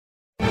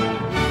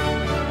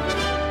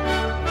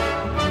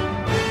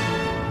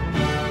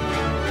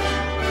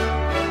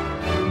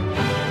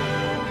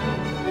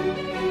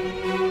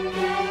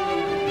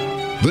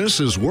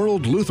This is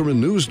World Lutheran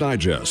News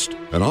Digest,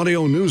 an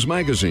audio news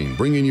magazine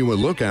bringing you a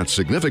look at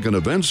significant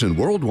events in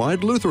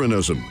worldwide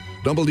Lutheranism.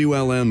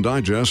 WLN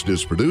Digest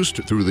is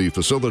produced through the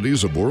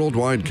facilities of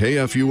Worldwide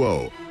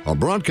KFUO, a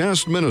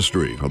broadcast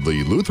ministry of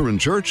the Lutheran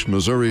Church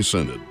Missouri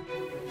Synod.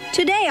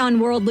 Today on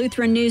World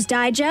Lutheran News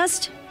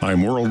Digest.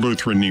 I'm World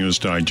Lutheran News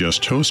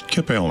Digest host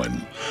Kip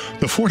Allen.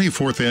 The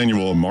 44th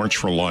annual March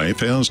for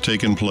Life has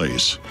taken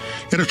place.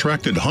 It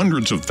attracted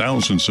hundreds of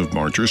thousands of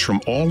marchers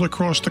from all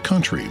across the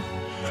country.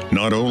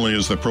 Not only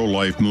is the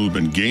pro-life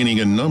movement gaining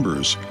in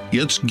numbers,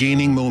 it's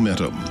gaining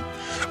momentum.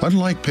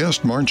 Unlike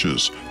past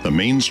marches, the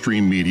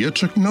mainstream media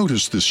took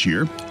notice this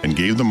year and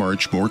gave the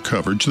march more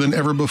coverage than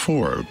ever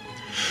before.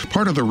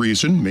 Part of the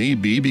reason may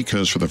be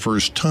because for the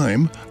first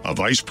time, a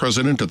vice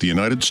president of the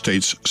United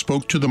States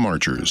spoke to the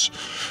marchers.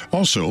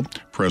 Also,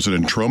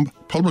 President Trump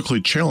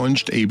publicly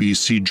challenged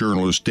ABC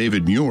journalist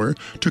David Muir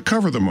to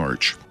cover the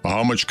march.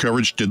 How much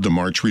coverage did the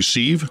march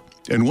receive?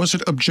 And was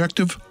it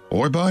objective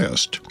or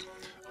biased?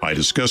 I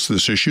discussed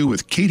this issue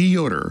with Katie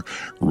Yoder,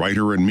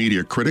 writer and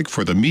media critic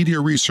for the Media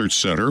Research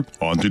Center,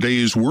 on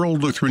today's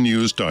World Lutheran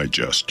News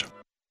Digest.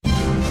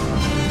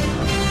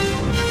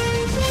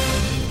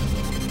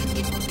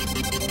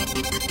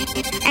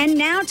 And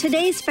now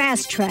today's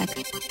Fast Track.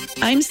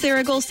 I'm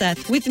Sarah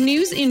Golseth with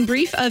news in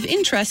brief of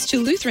interest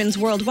to Lutherans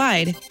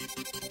worldwide.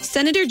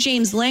 Senator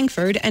James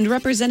Langford and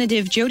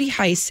Representative Jody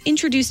Hice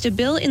introduced a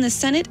bill in the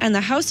Senate and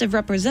the House of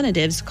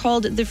Representatives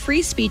called the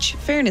Free Speech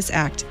Fairness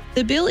Act.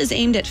 The bill is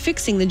aimed at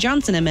fixing the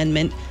Johnson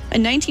Amendment, a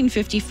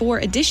 1954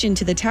 addition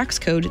to the tax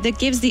code that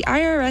gives the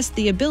IRS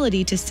the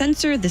ability to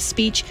censor the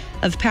speech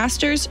of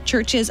pastors,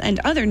 churches, and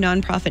other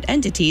nonprofit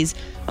entities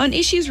on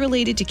issues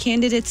related to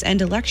candidates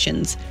and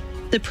elections.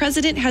 The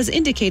president has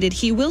indicated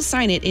he will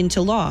sign it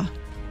into law.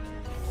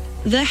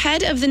 The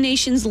head of the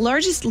nation's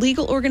largest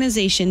legal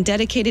organization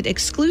dedicated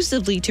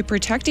exclusively to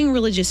protecting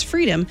religious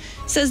freedom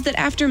says that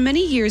after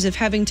many years of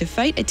having to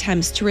fight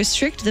attempts to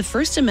restrict the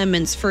First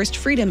Amendment's first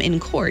freedom in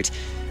court,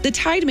 the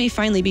tide may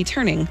finally be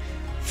turning.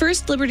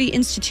 First Liberty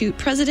Institute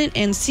President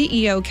and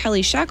CEO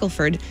Kelly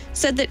Shackelford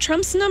said that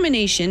Trump's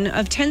nomination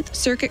of 10th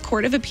Circuit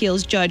Court of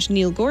Appeals Judge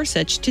Neil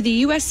Gorsuch to the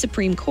U.S.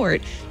 Supreme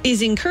Court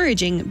is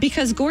encouraging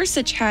because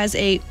Gorsuch has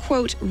a,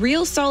 quote,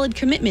 real solid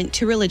commitment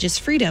to religious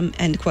freedom,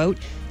 end quote,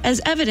 as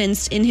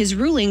evidenced in his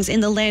rulings in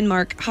the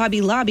landmark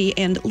Hobby Lobby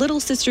and Little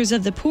Sisters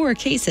of the Poor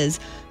cases,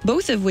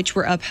 both of which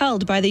were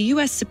upheld by the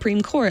U.S.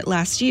 Supreme Court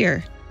last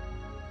year.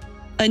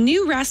 A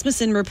new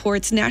Rasmussen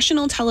Reports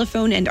national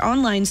telephone and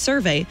online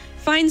survey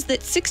finds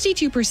that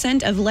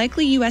 62% of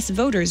likely U.S.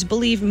 voters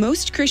believe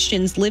most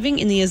Christians living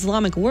in the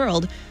Islamic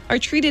world are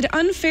treated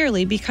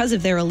unfairly because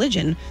of their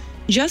religion.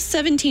 Just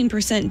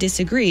 17%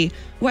 disagree,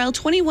 while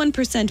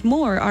 21%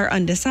 more are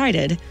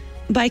undecided.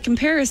 By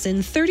comparison,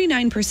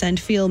 39%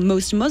 feel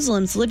most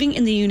Muslims living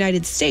in the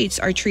United States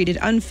are treated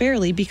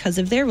unfairly because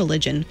of their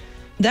religion.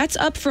 That's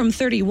up from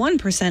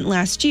 31%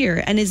 last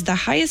year and is the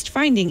highest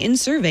finding in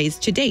surveys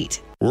to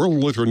date.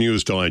 World Lutheran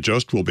News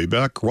Digest will be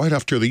back right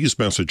after these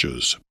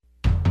messages.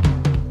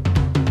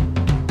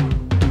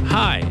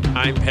 Hi,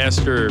 I'm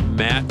Pastor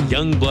Matt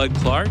Youngblood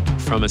Clark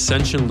from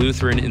Ascension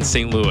Lutheran in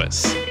St.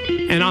 Louis.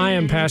 And I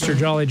am Pastor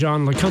Jolly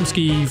John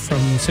Lekumsky from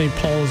St.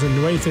 Paul's in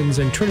New Athens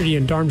and Trinity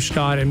in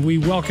Darmstadt, and we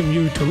welcome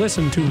you to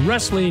listen to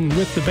Wrestling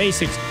with the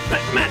Basics.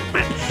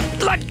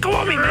 Matt, let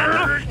go of me,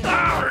 man.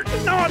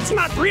 No, it's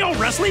not real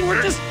wrestling.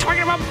 We're just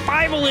talking about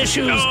Bible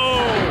issues. No.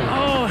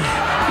 Oh,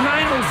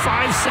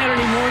 9:05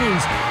 Saturday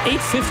mornings,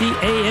 8:50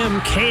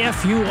 a.m.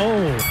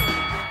 KFUO.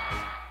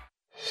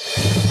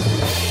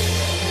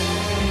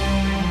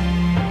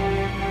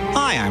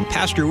 Hi, I'm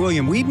Pastor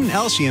William Whedon,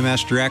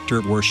 LCMS Director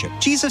of Worship.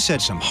 Jesus said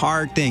some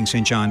hard things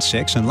in John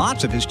 6, and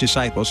lots of his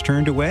disciples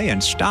turned away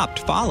and stopped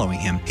following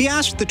him. He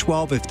asked the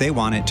 12 if they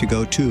wanted to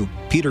go too.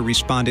 Peter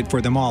responded for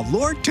them all,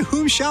 Lord, to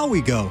whom shall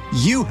we go?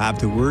 You have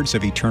the words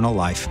of eternal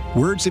life.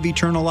 Words of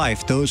eternal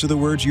life, those are the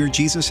words your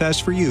Jesus has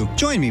for you.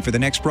 Join me for the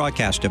next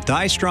broadcast of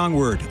Thy Strong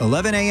Word,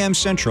 11 a.m.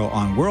 Central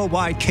on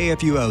Worldwide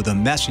KFUO, the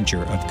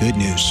messenger of good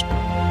news.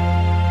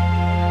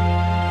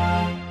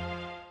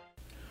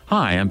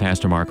 Hi, I'm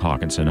Pastor Mark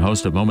Hawkinson,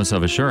 host of Moments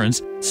of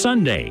Assurance,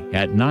 Sunday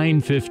at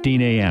 9:15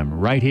 a.m.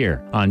 right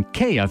here on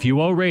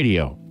KFUO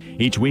Radio.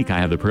 Each week I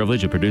have the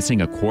privilege of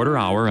producing a quarter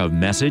hour of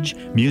message,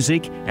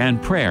 music,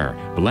 and prayer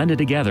blended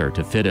together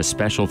to fit a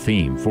special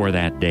theme for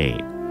that day.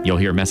 You'll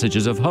hear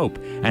messages of hope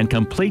and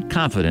complete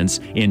confidence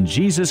in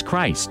Jesus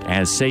Christ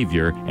as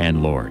Savior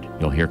and Lord.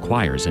 You'll hear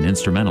choirs and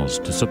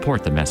instrumentals to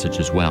support the message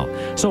as well.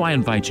 So I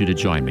invite you to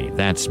join me.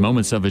 That's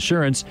Moments of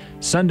Assurance,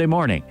 Sunday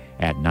morning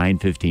at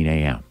 9:15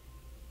 a.m.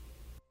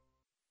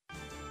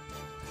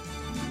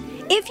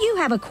 If you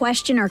have a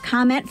question or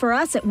comment for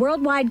us at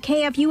Worldwide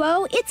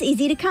KFUO, it's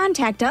easy to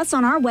contact us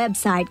on our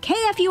website,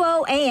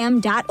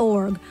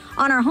 kfuoam.org.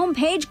 On our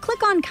homepage,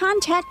 click on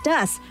Contact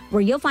Us,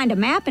 where you'll find a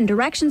map and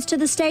directions to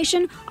the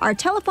station, our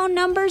telephone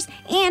numbers,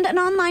 and an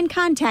online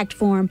contact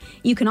form.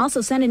 You can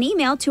also send an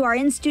email to our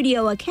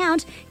in-studio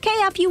account,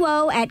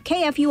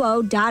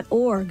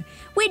 kfuo@kfuo.org.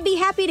 We'd be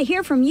happy to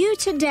hear from you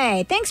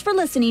today. Thanks for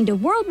listening to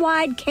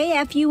Worldwide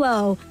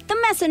KFUO,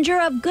 the messenger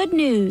of good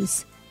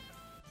news.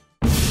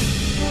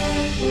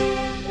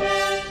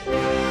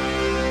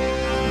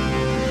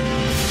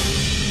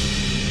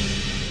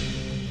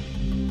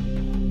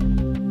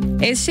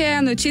 Este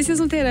é Notícias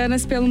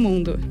Luteranas pelo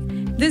Mundo.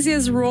 This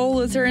is World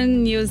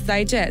Lutheran News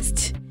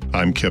Digest.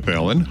 I'm Kip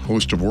Allen,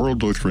 host of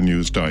World Lutheran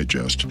News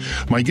Digest.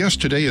 My guest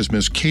today is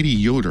Ms. Katie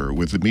Yoder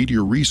with the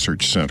Media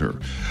Research Center.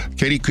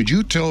 Katie, could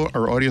you tell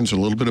our audience a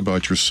little bit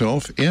about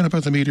yourself and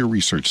about the Media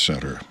Research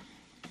Center?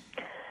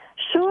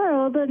 Sure.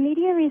 Well, the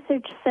Media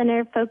Research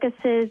Center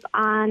focuses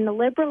on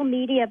liberal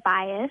media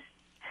bias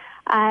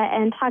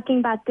and talking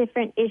about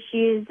different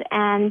issues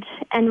and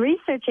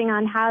researching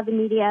on how the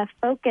media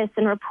focus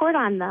and report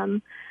on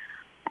them.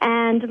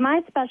 And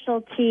my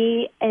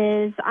specialty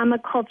is I'm a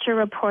culture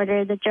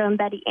reporter, the Joe and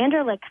Betty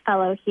Anderlich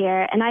Fellow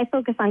here, and I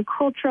focus on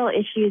cultural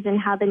issues and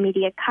how the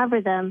media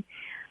cover them.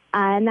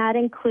 And that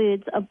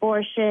includes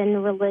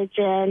abortion,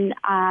 religion,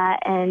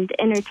 and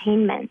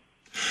entertainment.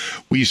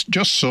 We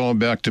just saw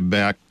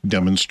back-to-back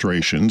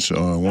demonstrations.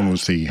 One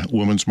was the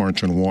Women's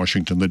March on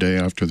Washington the day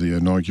after the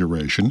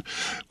inauguration,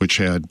 which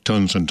had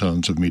tons and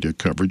tons of media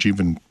coverage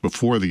even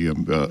before the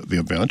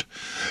event.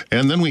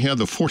 And then we had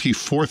the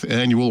 44th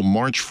annual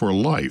March for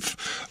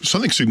Life.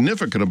 Something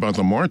significant about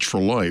the March for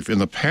Life, in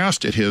the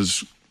past it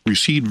has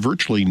received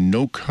virtually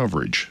no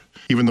coverage,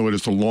 even though it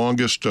is the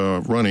longest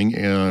running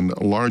and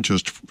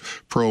largest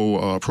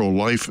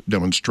pro-life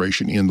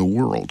demonstration in the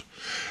world.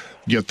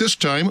 Yet this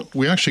time,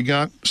 we actually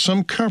got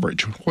some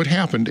coverage. What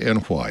happened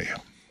and why?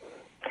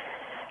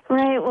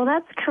 Right. Well,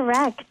 that's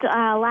correct.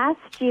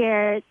 Last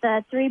year,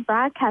 the three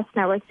broadcast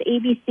networks,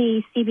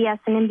 ABC, CBS,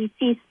 and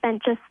NBC,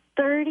 spent just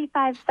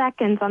 35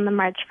 seconds on the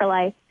March for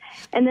Life.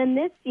 And then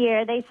this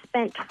year, they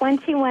spent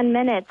 21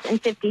 minutes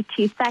and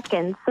 52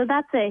 seconds. So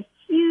that's a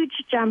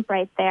huge jump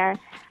right there.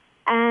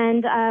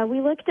 And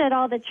we looked at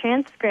all the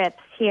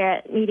transcripts here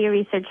at Media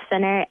Research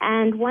Center.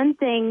 And one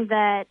thing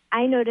that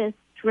I noticed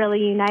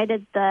really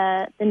united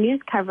the news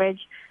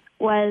coverage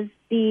was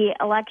the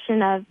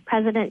election of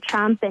President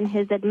Trump and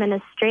his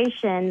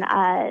administration.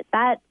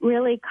 That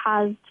really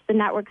caused the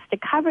networks to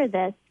cover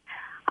this,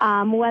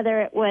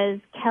 whether it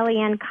was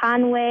Kellyanne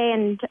Conway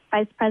and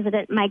Vice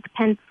President Mike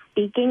Pence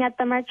speaking at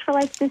the March for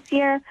Life this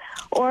year,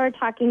 or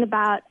talking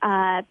about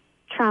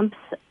Trump's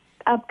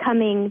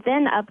upcoming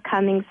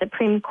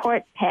Supreme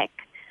Court pick.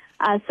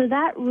 So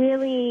that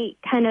really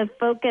kind of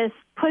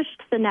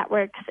pushed the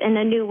networks in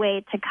a new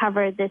way to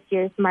cover this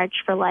year's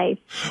March for Life.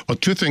 Well,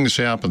 two things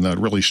happened that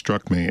really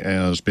struck me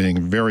as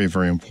being very,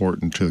 very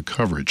important to the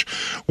coverage.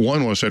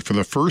 One was that for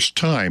the first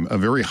time, a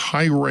very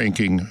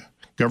high-ranking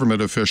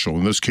government official,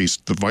 in this case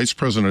the Vice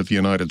President of the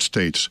United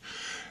States,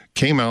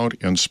 came out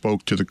and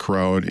spoke to the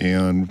crowd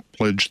and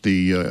pledged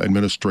the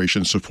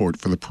administration's support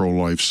for the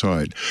pro-life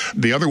side.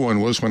 The other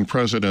one was when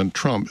President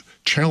Trump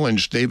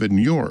challenged David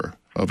Muir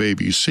of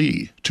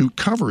ABC to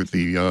cover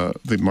the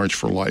March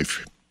for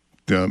Life.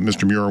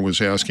 Mr. Muir was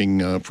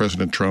asking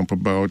President Trump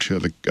about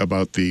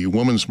the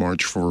Women's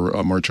March for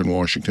March on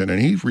Washington,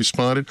 and he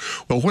responded,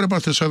 well, what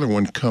about this other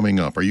one coming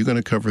up? Are you going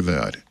to cover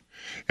that?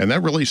 And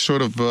that really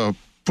sort of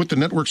put the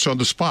networks on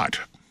the spot.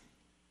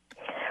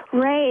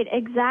 Right,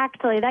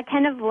 exactly. That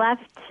kind of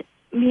left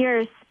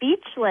Muir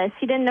speechless.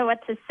 He didn't know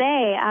what to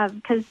say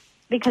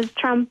because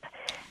Trump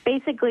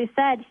basically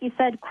said,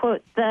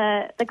 quote,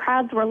 the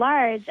crowds were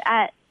large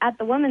at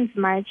the Women's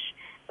March,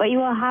 but you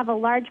will have a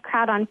large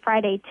crowd on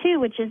Friday, too,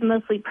 which is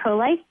mostly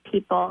pro-life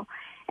people.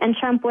 And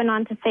Trump went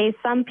on to say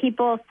some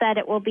people said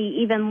it will be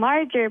even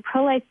larger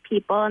pro-life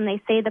people, and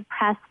they say the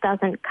press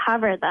doesn't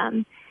cover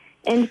them,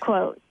 end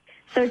quote.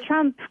 So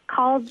Trump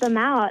called them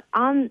out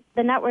on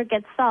the network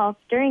itself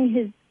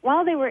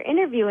while they were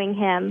interviewing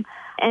him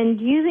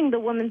and using the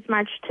Women's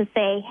March to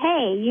say,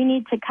 hey, you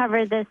need to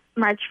cover this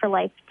March for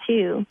Life,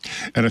 too.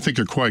 And I think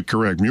you're quite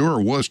correct. Muir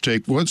was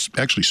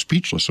actually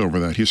speechless over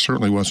that. He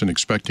certainly wasn't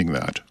expecting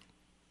that.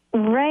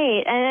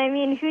 Right. And I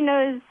mean, who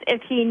knows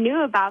if he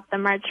knew about the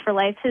March for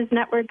Life? His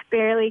network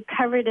barely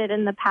covered it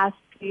in the past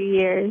few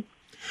years.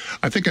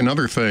 I think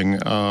another thing,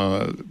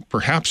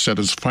 perhaps that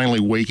is finally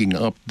waking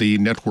up the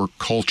network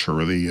culture,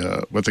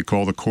 what they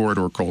call the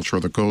corridor culture, or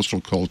the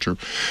coastal culture,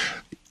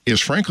 is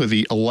frankly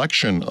the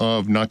election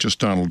of not just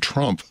Donald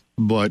Trump,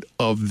 but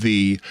of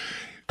the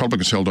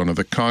Republicans held under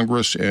the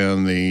Congress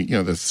and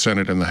the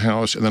Senate and the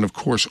House, and then, of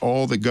course,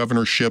 all the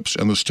governorships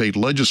and the state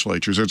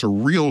legislatures. There's a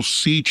real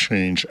sea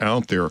change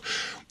out there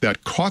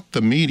that caught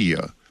the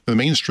media, the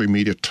mainstream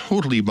media,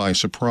 totally by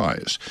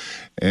surprise.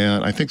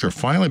 And I think they're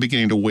finally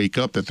beginning to wake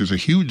up that there's a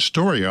huge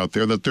story out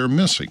there that they're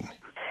missing.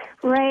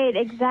 Right,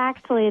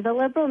 exactly. The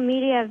liberal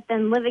media have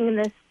been living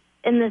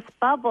in this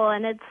bubble,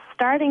 and it's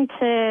starting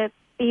to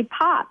be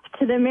popped.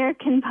 The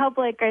American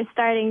public are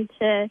starting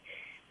to,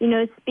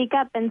 speak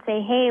up and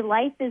say, hey,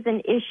 life is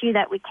an issue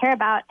that we care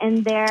about.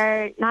 And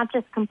they're not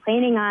just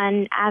complaining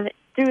on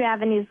through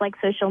avenues like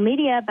social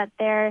media, but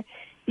they're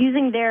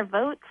using their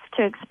votes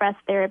to express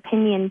their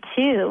opinion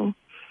too.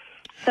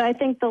 So I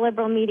think the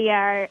liberal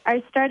media are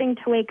starting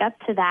to wake up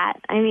to that.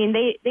 I mean,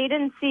 they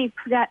didn't see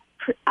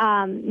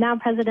now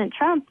President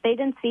Trump, they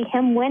didn't see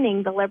him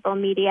winning the liberal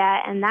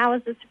media, and that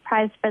was a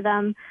surprise for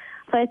them.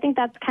 So I think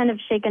that's kind of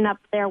shaken up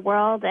their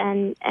world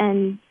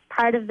and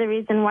part of the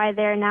reason why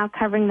they're now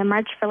covering the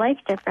March for Life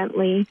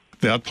differently.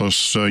 That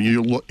plus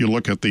you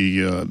look at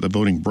the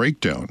voting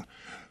breakdown,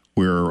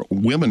 where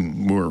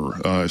women were,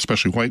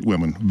 especially white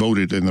women,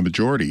 voted in the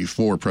majority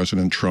for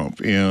President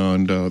Trump.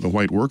 And the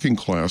white working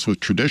class,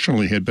 which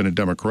traditionally had been a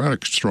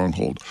Democratic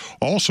stronghold,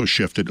 also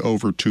shifted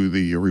over to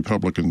the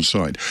Republican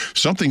side.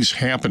 Something's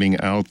happening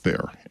out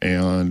there,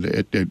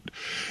 and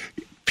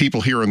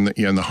people here in the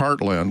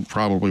heartland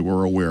probably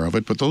were aware of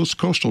it, but those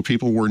coastal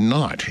people were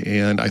not.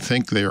 And I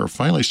think they are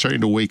finally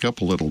starting to wake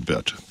up a little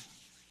bit.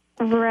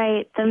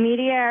 Right. The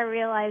media are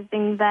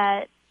realizing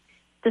that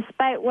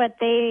despite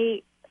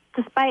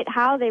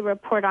how they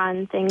report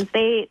on things,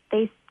 they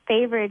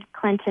favored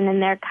Clinton in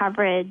their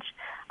coverage.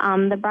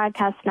 The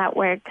broadcast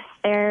networks,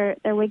 they're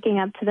waking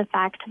up to the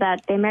fact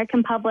that the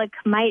American public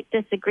might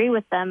disagree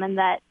with them and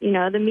that,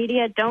 the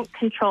media don't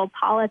control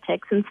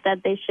politics.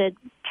 Instead, they should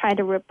try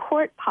to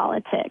report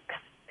politics.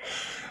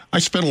 I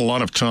spent a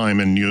lot of time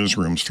in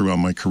newsrooms throughout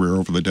my career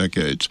over the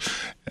decades,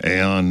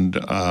 and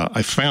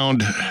I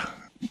found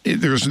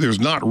there's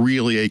not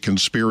really a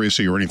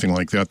conspiracy or anything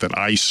like that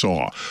I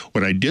saw.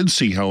 What I did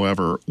see,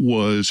 however,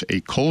 was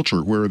a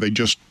culture where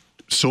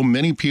so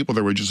many people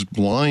that were just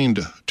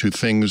blind to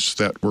things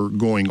that were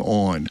going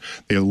on.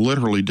 They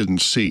literally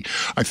didn't see.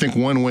 I think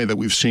one way that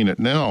we've seen it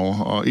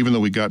now, even though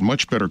we got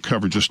much better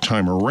coverage this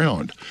time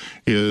around,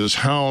 is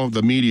how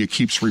the media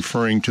keeps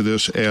referring to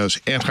this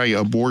as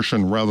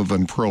anti-abortion rather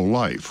than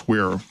pro-life,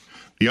 where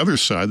the other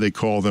side, they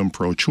call them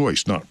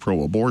pro-choice, not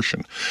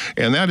pro-abortion.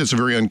 And that is a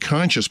very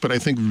unconscious, but I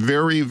think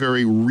very,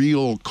 very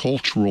real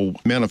cultural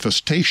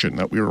manifestation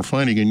that we are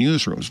finding in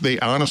newsrooms. They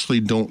honestly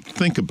don't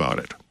think about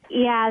it.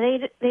 Yeah,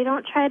 they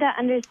don't try to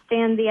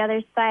understand the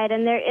other side,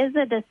 and there is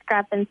a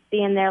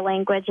discrepancy in their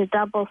language, a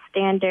double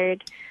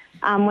standard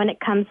when it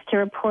comes to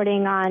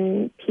reporting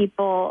on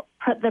people,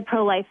 the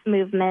pro-life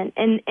movement,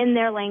 in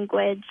their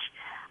language.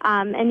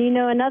 And,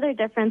 another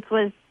difference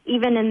was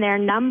even in their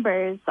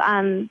numbers.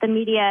 The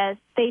media,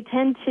 they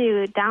tend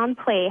to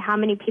downplay how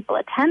many people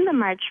attend the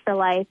March for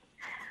Life.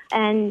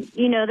 And,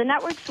 the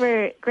networks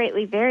were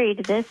greatly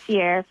varied this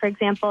year. For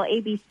example,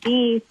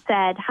 ABC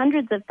said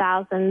hundreds of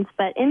thousands,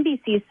 but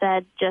NBC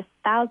said just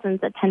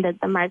thousands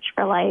attended the March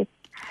for Life.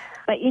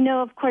 But,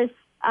 of course,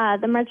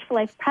 the March for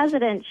Life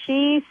president,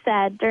 she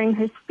said during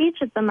her speech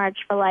at the March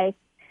for Life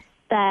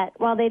that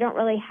while they don't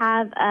really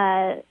have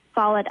a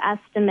solid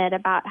estimate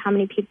about how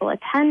many people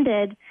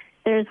attended,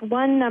 there's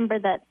one number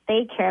that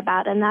they care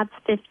about, and that's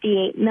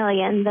 58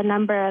 million, the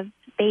number of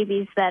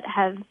babies that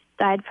have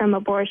died from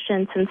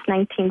abortion since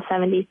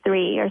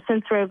 1973, or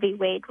since Roe v.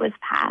 Wade was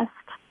passed.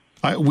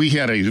 We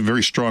had a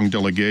very strong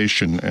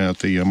delegation at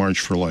the March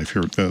for Life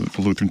here at the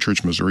Lutheran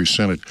Church Missouri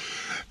Synod,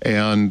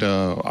 and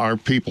our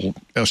people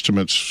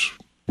estimates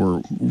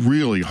were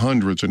really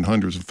hundreds and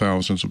hundreds of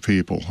thousands of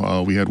people.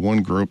 We had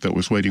one group that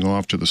was waiting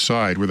off to the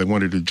side where they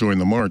wanted to join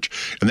the march,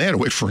 and they had to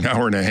wait for an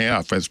hour and a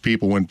half as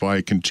people went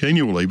by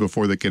continually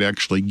before they could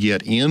actually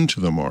get into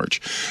the march.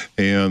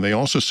 And they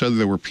also said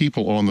there were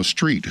people on the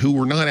street who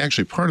were not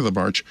actually part of the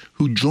march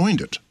who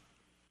joined it.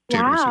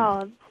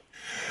 Wow.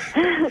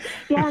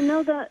 Yeah,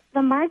 no,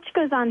 the march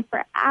goes on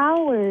for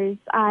hours.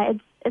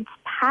 It's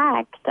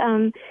packed.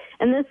 And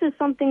this is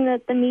something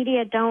that the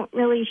media don't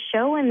really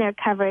show in their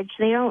coverage.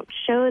 They don't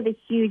show the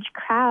huge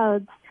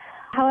crowds.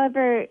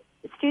 However,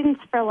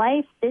 Students for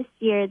Life this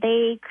year,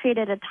 they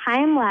created a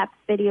time-lapse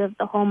video of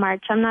the whole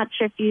march. I'm not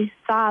sure if you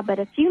saw, but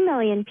a few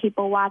million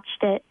people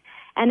watched it.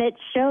 And it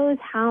shows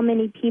how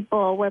many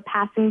people were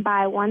passing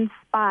by one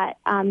spot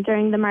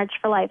during the March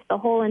for Life, the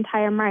whole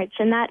entire march.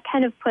 And that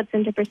kind of puts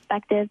into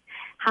perspective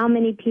how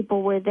many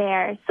people were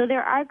there. So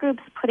there are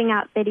groups putting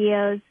out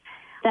videos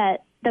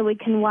that we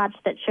can watch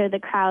that show the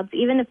crowds,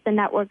 even if the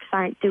networks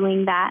aren't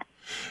doing that.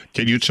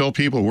 Can you tell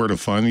people where to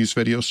find these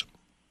videos?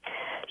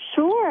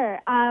 Sure.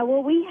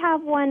 Well, we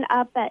have one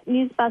up at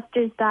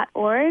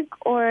newsbusters.org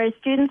or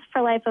Students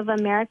for Life of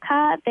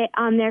America.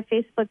 On their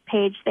Facebook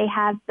page, they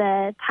have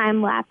the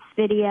time-lapse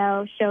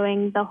video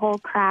showing the whole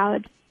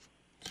crowd.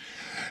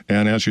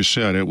 And as you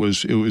said, it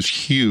was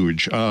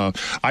huge.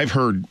 I've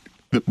heard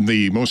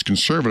the most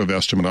conservative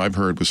estimate I've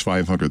heard was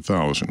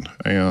 500,000,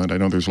 and I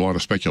know there's a lot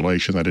of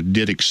speculation that it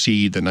did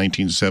exceed the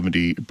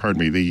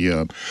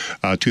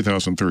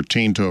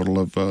 2013 total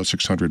of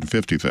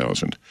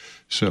 650,000.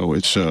 So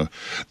it's the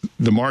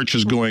march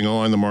is going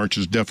on. The march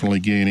is definitely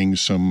gaining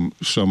some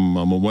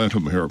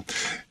momentum here,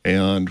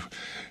 and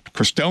Of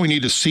course, now we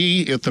need to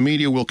see if the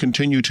media will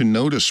continue to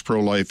notice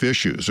pro-life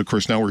issues. Of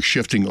course, now we're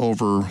shifting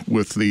over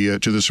with the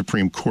to the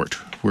Supreme Court,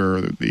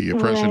 where the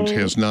president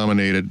has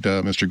nominated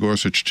Mr.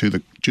 Gorsuch to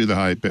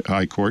the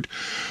High Court.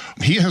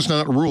 He has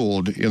not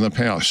ruled in the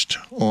past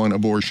on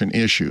abortion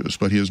issues,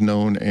 but he is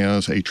known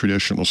as a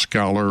traditional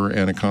scholar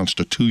and a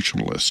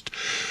constitutionalist.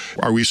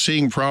 Are we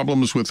seeing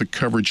problems with the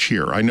coverage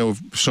here? I know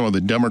some of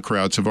the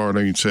Democrats have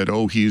already said,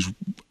 "Oh, he's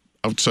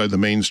outside the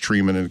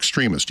mainstream and an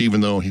extremist,"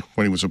 even though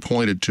when he was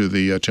appointed to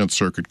the 10th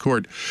Circuit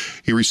Court,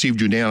 he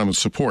received unanimous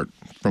support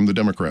from the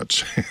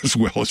Democrats as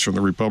well as from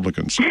the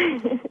Republicans.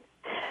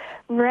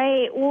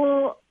 Right.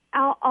 Well,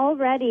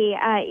 already,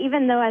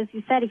 even though, as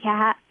you said,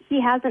 he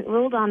hasn't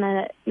ruled on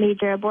a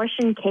major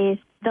abortion case,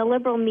 the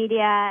liberal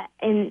media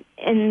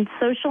in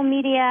social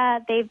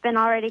media, they've been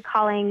already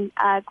calling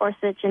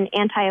Gorsuch an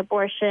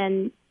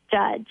anti-abortion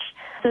judge.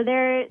 So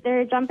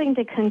they're jumping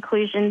to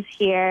conclusions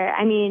here.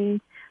 I mean,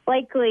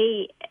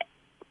 likely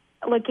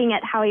looking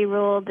at how he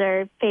ruled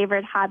or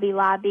favored Hobby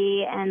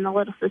Lobby and the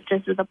Little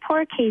Sisters of the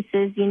Poor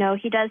cases,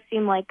 he does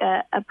seem like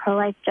a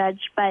pro-life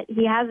judge, but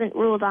he hasn't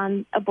ruled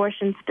on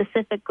abortion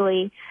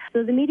specifically.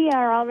 So the media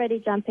are already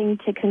jumping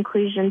to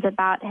conclusions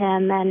about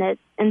him, and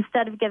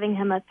instead of giving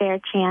him a fair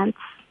chance.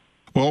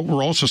 Well,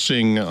 we're also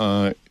seeing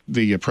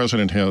the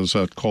president has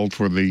called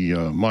for the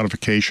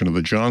modification of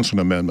the Johnson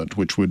Amendment,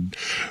 which would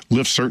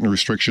lift certain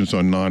restrictions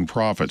on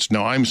nonprofits.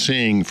 Now, I'm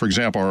seeing, for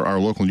example, our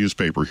local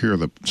newspaper here,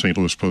 the St.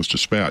 Louis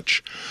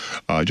Post-Dispatch,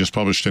 just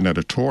published an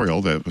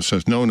editorial that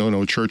says,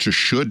 no, churches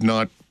should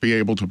not be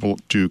able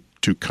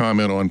to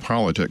comment on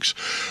politics.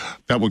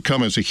 That would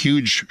come as a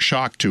huge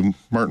shock to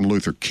Martin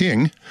Luther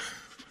King,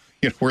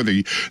 where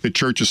the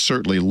church has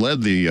certainly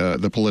led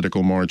the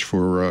political march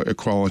for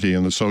equality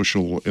in the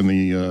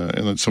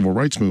civil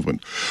rights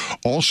movement.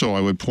 Also,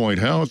 I would point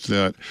out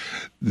that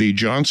the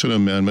Johnson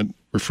Amendment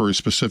refers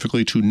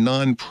specifically to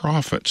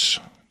nonprofits,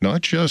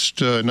 not just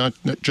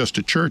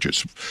to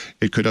churches.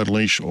 It could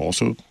unleash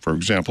also, for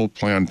example,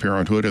 Planned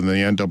Parenthood and the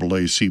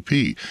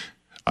NAACP.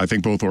 I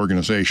think both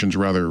organizations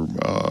rather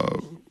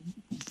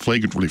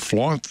flagrantly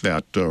flaunt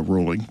that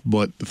ruling,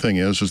 but the thing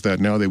is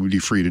that now they would be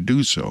free to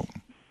do so.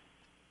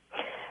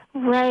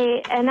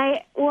 Right. And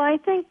I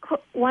think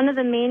one of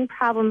the main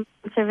problems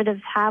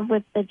conservatives have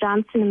with the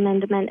Johnson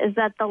Amendment is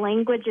that the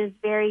language is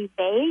very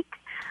vague.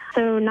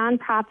 So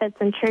nonprofits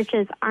and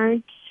churches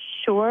aren't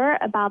sure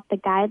about the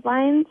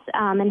guidelines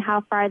and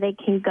how far they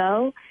can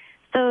go.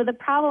 So the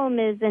problem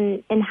is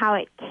in how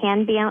it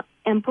can be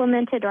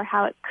implemented or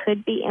how it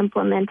could be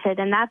implemented.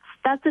 And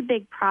that's a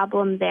big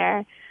problem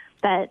there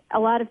that a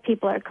lot of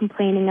people are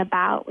complaining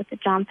about with the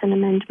Johnson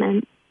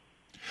Amendment.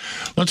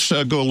 Let's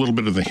go a little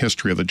bit of the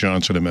history of the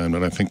Johnson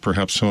Amendment. I think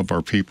perhaps some of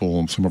our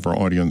people, some of our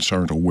audience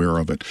aren't aware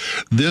of it.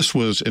 This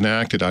was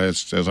enacted,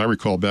 as I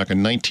recall, back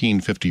in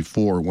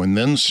 1954 when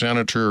then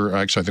Senator,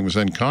 actually I think it was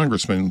then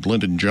Congressman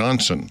Lyndon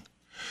Johnson,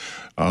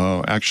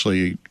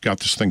 actually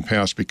got this thing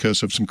passed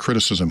because of some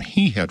criticism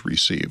he had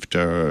received.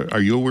 Are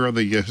you aware of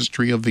the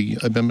history of the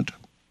amendment?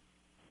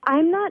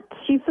 I'm not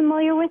too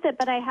familiar with it,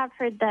 but I have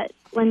heard that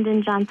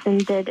Lyndon Johnson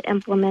did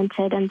implement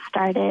it and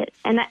start it.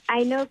 And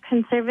I know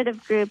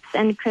conservative groups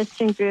and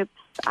Christian groups,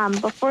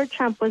 before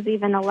Trump was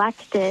even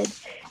elected,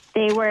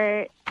 they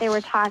were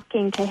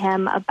talking to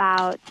him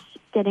about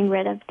getting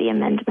rid of the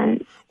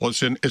amendment. Well,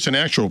 it's an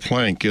actual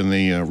plank in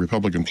the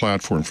Republican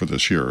platform for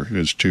this year,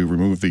 is to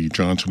remove the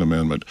Johnson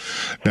Amendment.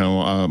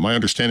 Now, my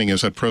understanding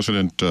is that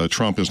President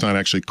Trump is not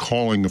actually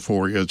calling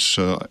for its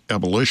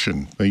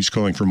abolition. He's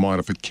calling for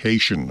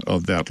modification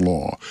of that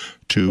law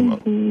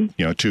to,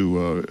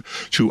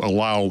 to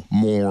allow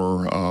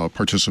more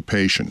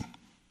participation.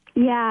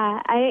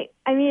 Yeah, I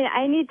mean,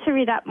 I need to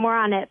read up more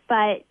on it,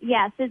 but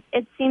yes,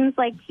 it seems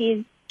like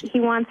he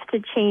wants to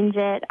change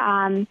it.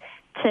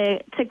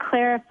 To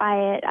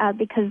clarify it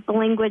because the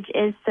language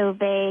is so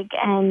vague,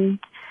 and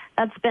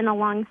that's been a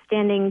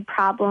long-standing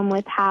problem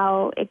with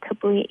how it could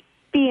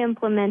be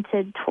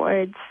implemented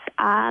towards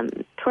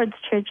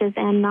churches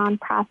and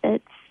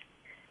nonprofits.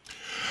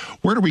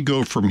 Where do we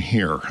go from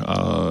here?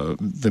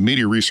 The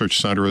Media Research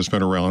Center has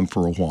been around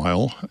for a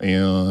while,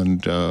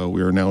 and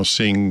we are now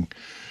seeing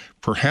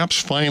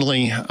perhaps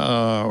finally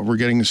we're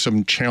getting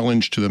some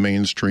challenge to the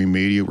mainstream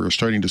media. We're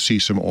starting to see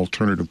some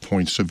alternative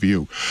points of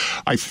view.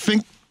 I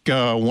think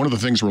one of the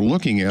things we're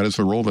looking at is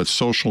the role that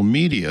social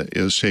media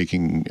is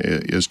taking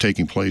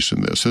place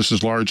in this. This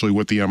is largely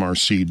what the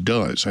MRC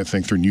does. I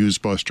think through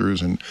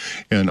Newsbusters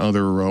and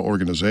other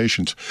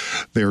organizations,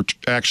 they're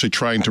actually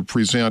trying to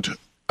present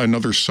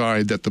another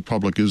side that the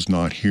public is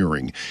not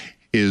hearing.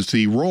 Is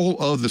the role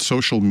of the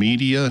social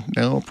media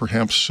now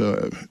perhaps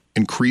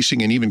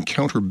increasing and even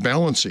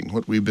counterbalancing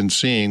what we've been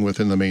seeing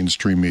within the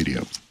mainstream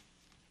media?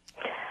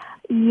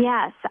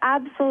 Yes,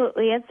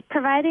 absolutely. It's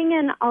providing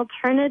an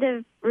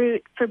alternative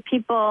route for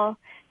people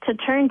to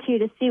turn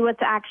to see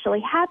what's actually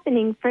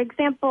happening. For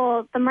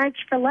example, the March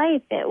for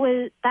Life,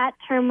 the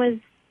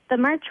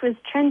march was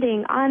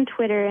trending on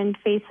Twitter and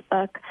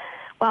Facebook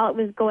while it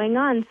was going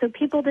on, so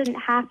people didn't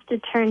have to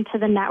turn to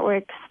the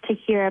networks to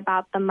hear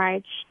about the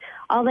march.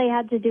 all they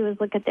had to do was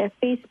look at their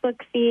Facebook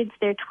feeds,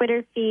 their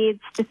Twitter feeds,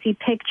 to see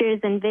pictures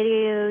and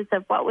videos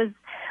of what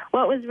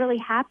was really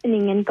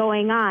happening and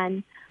going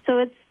on.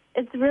 So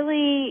it's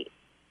really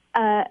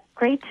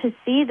great to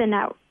see the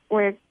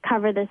network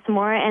cover this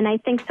more, and I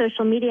think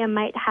social media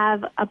might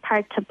have a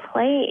part to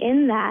play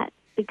in that,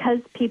 because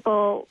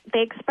people,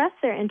 they express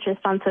their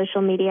interest on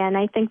social media, and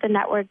I think the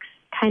networks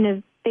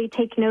they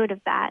take note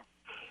of that.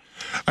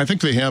 I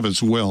think they have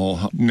as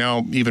well.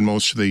 Now, even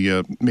most of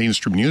the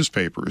mainstream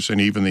newspapers and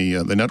even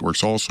the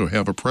networks also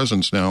have a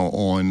presence now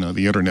on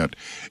the internet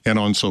and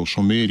on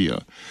social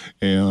media.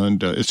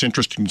 And it's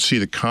interesting to see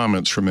the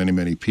comments from many,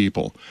 many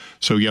people.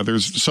 So, yeah,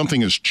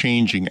 something is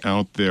changing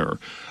out there.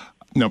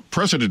 Now,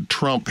 President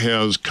Trump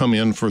has come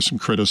in for some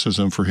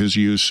criticism for his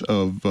use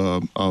of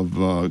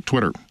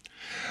Twitter.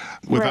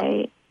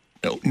 Right.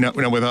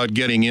 Now, without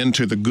getting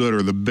into the good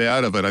or the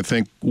bad of it, I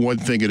think one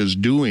thing it is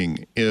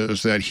doing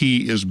is that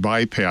he is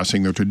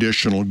bypassing the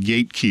traditional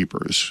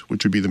gatekeepers,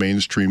 which would be the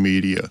mainstream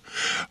media,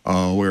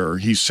 where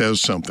he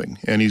says something,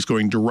 and he's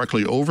going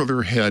directly over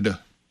their head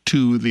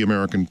to the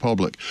American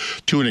public.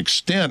 To an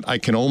extent, I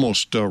can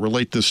almost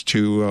relate this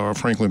to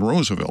Franklin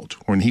Roosevelt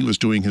when he was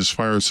doing his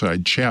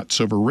fireside chats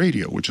over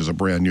radio, which is a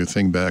brand new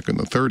thing back in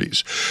the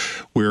 30s,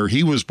 where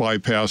he was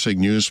bypassing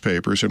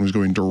newspapers and was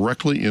going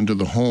directly into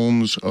the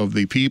homes of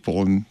the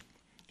people and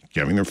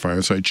having their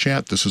fireside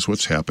chat. This is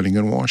what's happening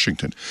in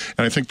Washington.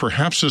 And I think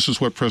perhaps this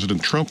is what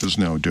President Trump is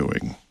now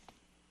doing.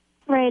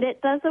 Right.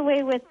 It does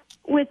away with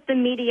the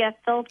media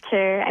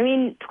filter. I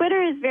mean,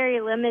 Twitter is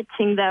very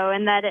limiting, though,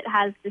 in that it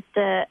has just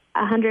a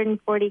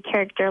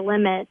 140-character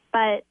limit.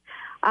 But,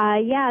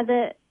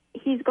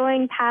 he's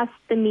going past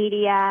the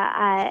media.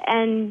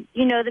 And,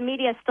 the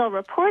media still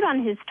report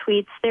on his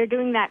tweets. They're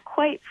doing that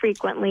quite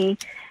frequently.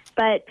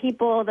 But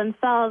people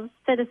themselves,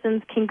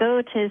 citizens, can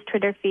go to his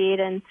Twitter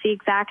feed and see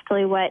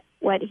exactly what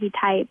he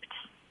typed.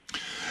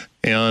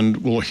 And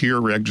we'll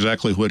hear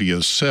exactly what he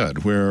has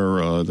said,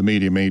 where the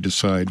media may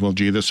decide, well,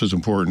 gee, this is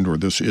important or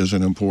this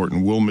isn't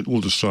important.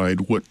 We'll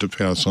decide what to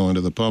pass on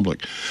to the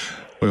public.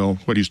 Well,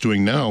 what he's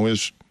doing now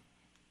is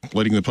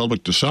letting the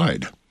public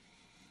decide.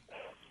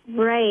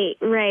 Right,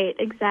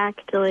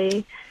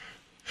 exactly.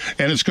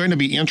 And it's going to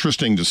be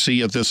interesting to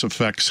see if this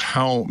affects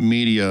how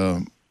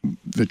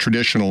the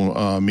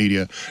traditional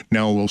media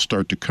now will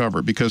start to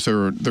cover, because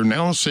they're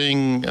now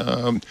seeing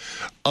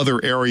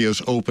other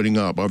areas opening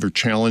up, other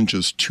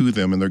challenges to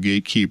them in their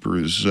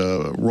gatekeepers'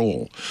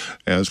 role.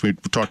 As we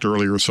talked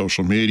earlier,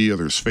 social media,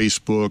 there's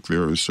Facebook,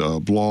 there's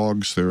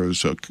blogs,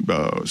 there's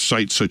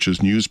sites such as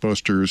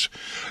Newsbusters,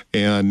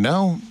 and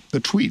now the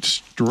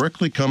tweets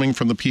directly coming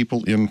from the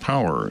people in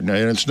power. And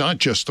it's not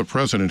just the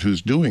president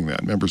who's doing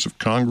that. Members of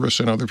Congress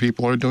and other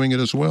people are doing it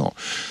as well.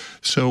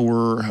 So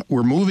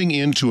we're moving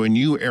into a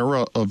new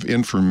era of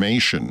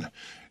information.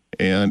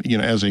 And,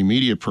 as a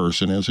media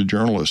person, as a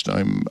journalist,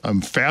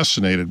 I'm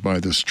fascinated by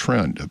this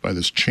trend, by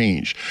this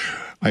change.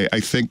 I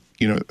think,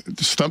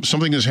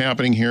 something is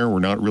happening here. We're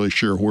not really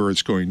sure where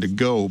it's going to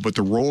go, but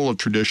the role of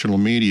traditional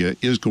media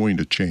is going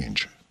to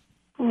change.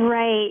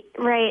 Right.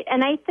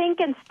 And I think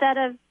instead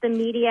of the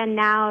media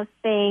now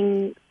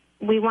saying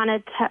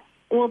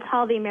we'll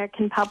tell the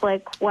American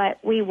public what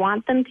we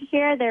want them to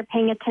hear, they're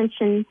paying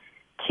attention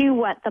to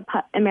what the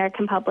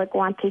American public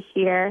want to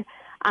hear,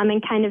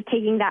 and kind of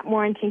taking that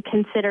more into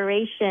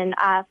consideration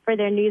for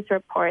their news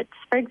reports.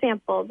 For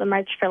example, the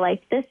March for Life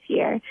this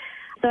year.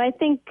 So I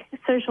think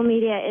social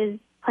media is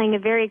playing a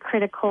very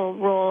critical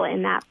role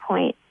in that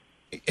point.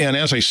 And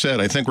as I said,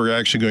 I think we're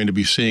actually going to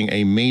be seeing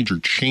a major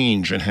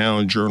change in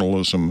how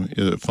journalism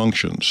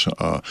functions.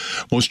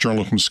 Most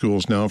journalism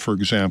schools now, for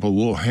example,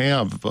 will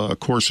have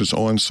courses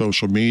on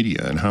social media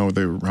and how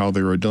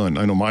they are done.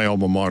 I know my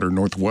alma mater,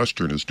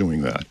 Northwestern, is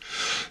doing that.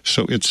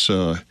 So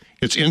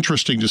it's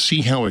interesting to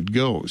see how it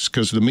goes,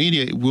 because the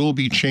media will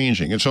be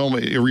changing. It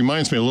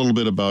reminds me a little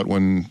bit about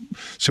when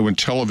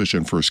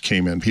television first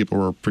came in, people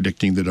were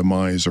predicting the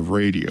demise of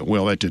radio.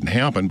 Well, that didn't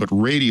happen, but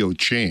radio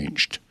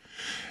changed.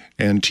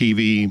 And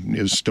TV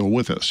is still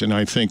with us. And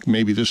I think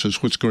maybe this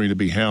is what's going to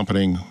be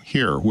happening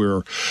here,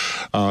 where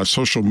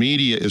social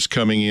media is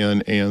coming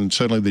in, and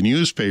suddenly the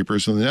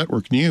newspapers and the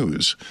network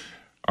news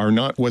are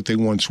not what they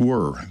once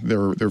were.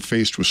 They're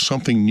faced with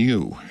something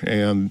new.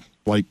 And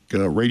like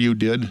radio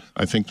did,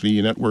 I think the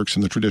networks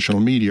and the traditional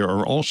media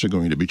are also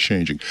going to be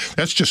changing.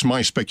 That's just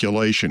my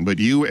speculation. But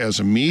you, as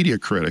a media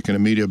critic and a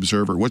media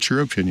observer, what's your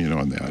opinion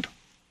on that?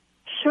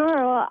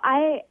 Sure. Well,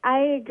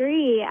 I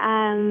agree.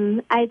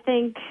 I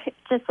think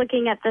just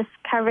looking at this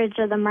coverage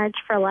of the March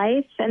for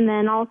Life, and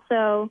then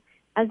also,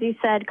 as you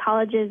said,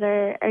 colleges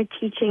are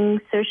teaching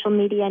social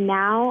media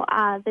now.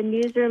 The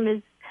newsroom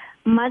is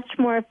much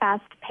more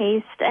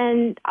fast-paced,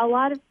 and a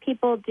lot of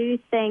people do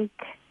think,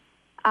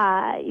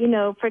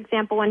 for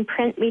example, when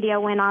print media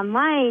went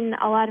online,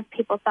 a lot of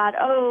people thought,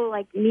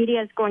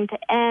 media is going to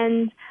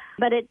end.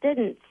 But it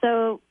didn't.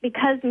 So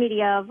because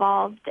media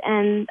evolved,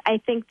 and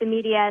I think the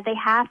media, they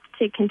have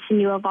to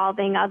continue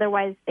evolving,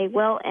 otherwise they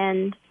will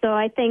end. So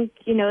I think,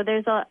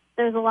 there's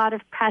a lot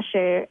of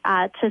pressure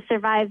to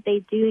survive.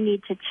 They do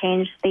need to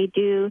change. They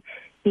do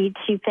need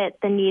to fit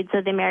the needs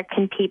of the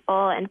American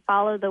people and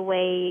follow the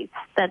way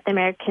that the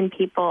American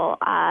people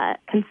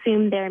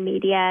consume their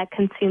media,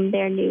 consume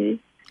their news.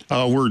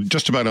 We're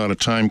just about out of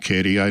time,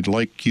 Katie. I'd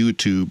like you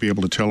to be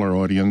able to tell our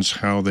audience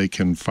how they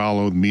can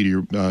follow the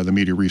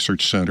Media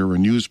Research Center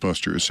and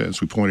Newsbusters. As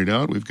we pointed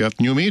out, we've got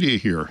new media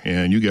here,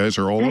 and you guys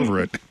are all over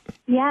it.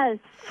 Yes,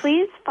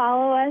 please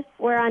follow us.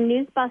 We're on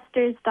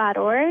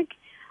newsbusters.org.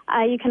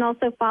 You can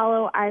also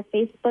follow our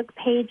Facebook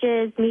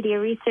pages, Media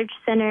Research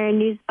Center,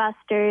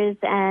 Newsbusters,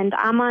 and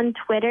I'm on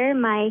Twitter.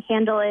 My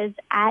handle is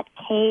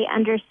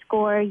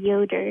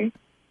 @K_Yoder.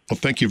 Well,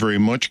 thank you very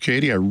much,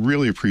 Katie. I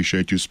really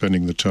appreciate you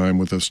spending the time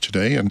with us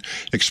today and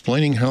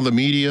explaining how the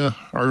media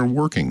are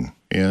working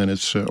and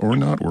it's or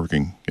not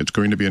working. It's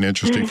going to be an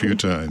interesting few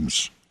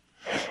times.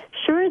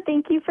 Sure.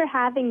 Thank you for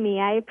having me.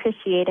 I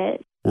appreciate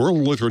it. World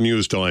Lutheran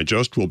News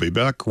Digest will be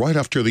back right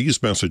after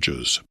these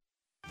messages.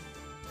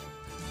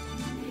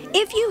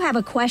 If you have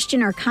a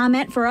question or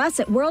comment for us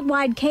at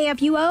Worldwide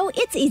KFUO,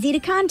 it's easy to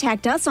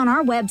contact us on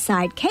our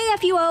website,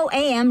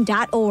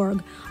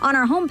 kfuoam.org. On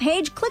our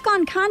homepage, click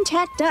on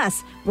Contact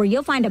Us, where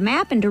you'll find a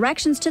map and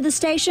directions to the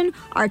station,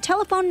 our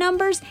telephone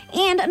numbers,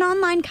 and an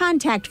online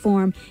contact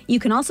form. You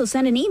can also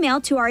send an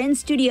email to our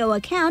in-studio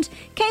account,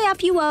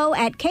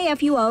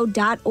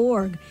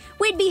 kfuo@kfuo.org.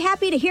 We'd be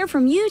happy to hear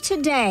from you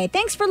today.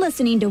 Thanks for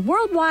listening to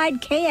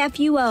Worldwide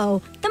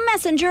KFUO, the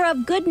messenger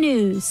of good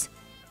news.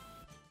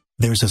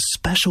 There's a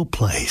special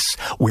place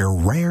where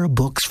rare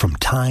books from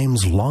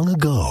times long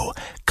ago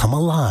come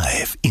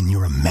alive in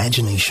your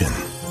imagination.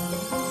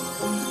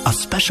 A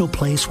special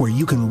place where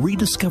you can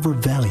rediscover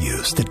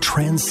values that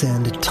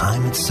transcend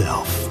time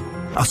itself.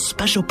 A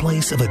special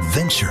place of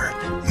adventure,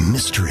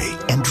 mystery,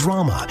 and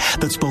drama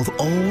that's both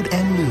old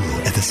and new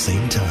at the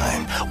same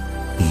time.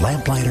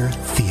 Lamplighter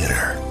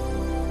Theater.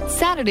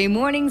 Saturday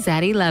mornings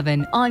at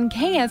 11 on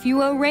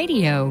KFUO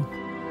Radio.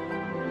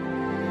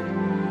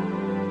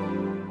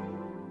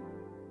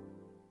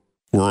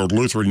 World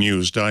Lutheran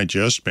News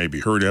Digest may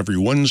be heard every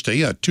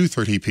Wednesday at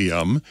 2:30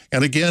 p.m.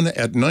 and again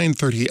at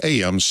 9:30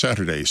 a.m.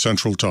 Saturday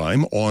Central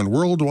Time on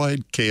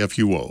Worldwide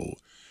KFUO.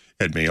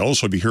 It may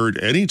also be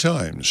heard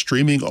anytime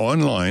streaming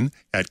online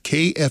at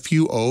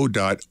kfuo.org.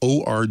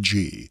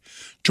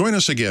 Join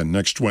us again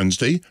next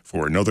Wednesday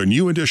for another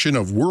new edition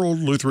of World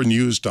Lutheran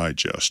News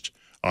Digest.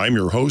 I'm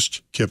your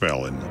host, Kip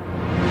Allen.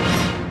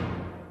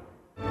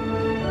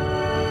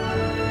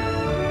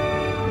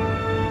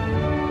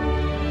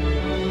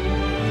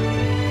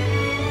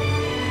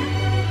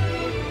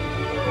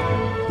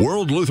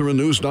 World Lutheran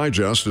News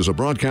Digest is a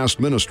broadcast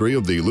ministry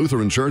of the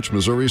Lutheran Church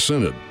Missouri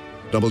Synod.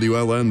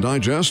 WLN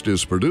Digest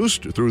is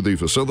produced through the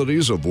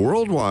facilities of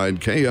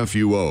Worldwide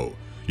KFUO.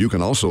 You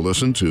can also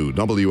listen to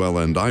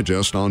WLN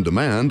Digest on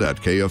demand at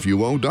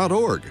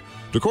kfuo.org.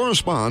 To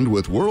correspond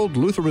with World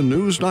Lutheran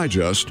News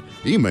Digest,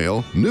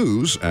 email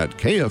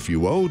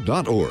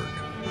news@kfuo.org.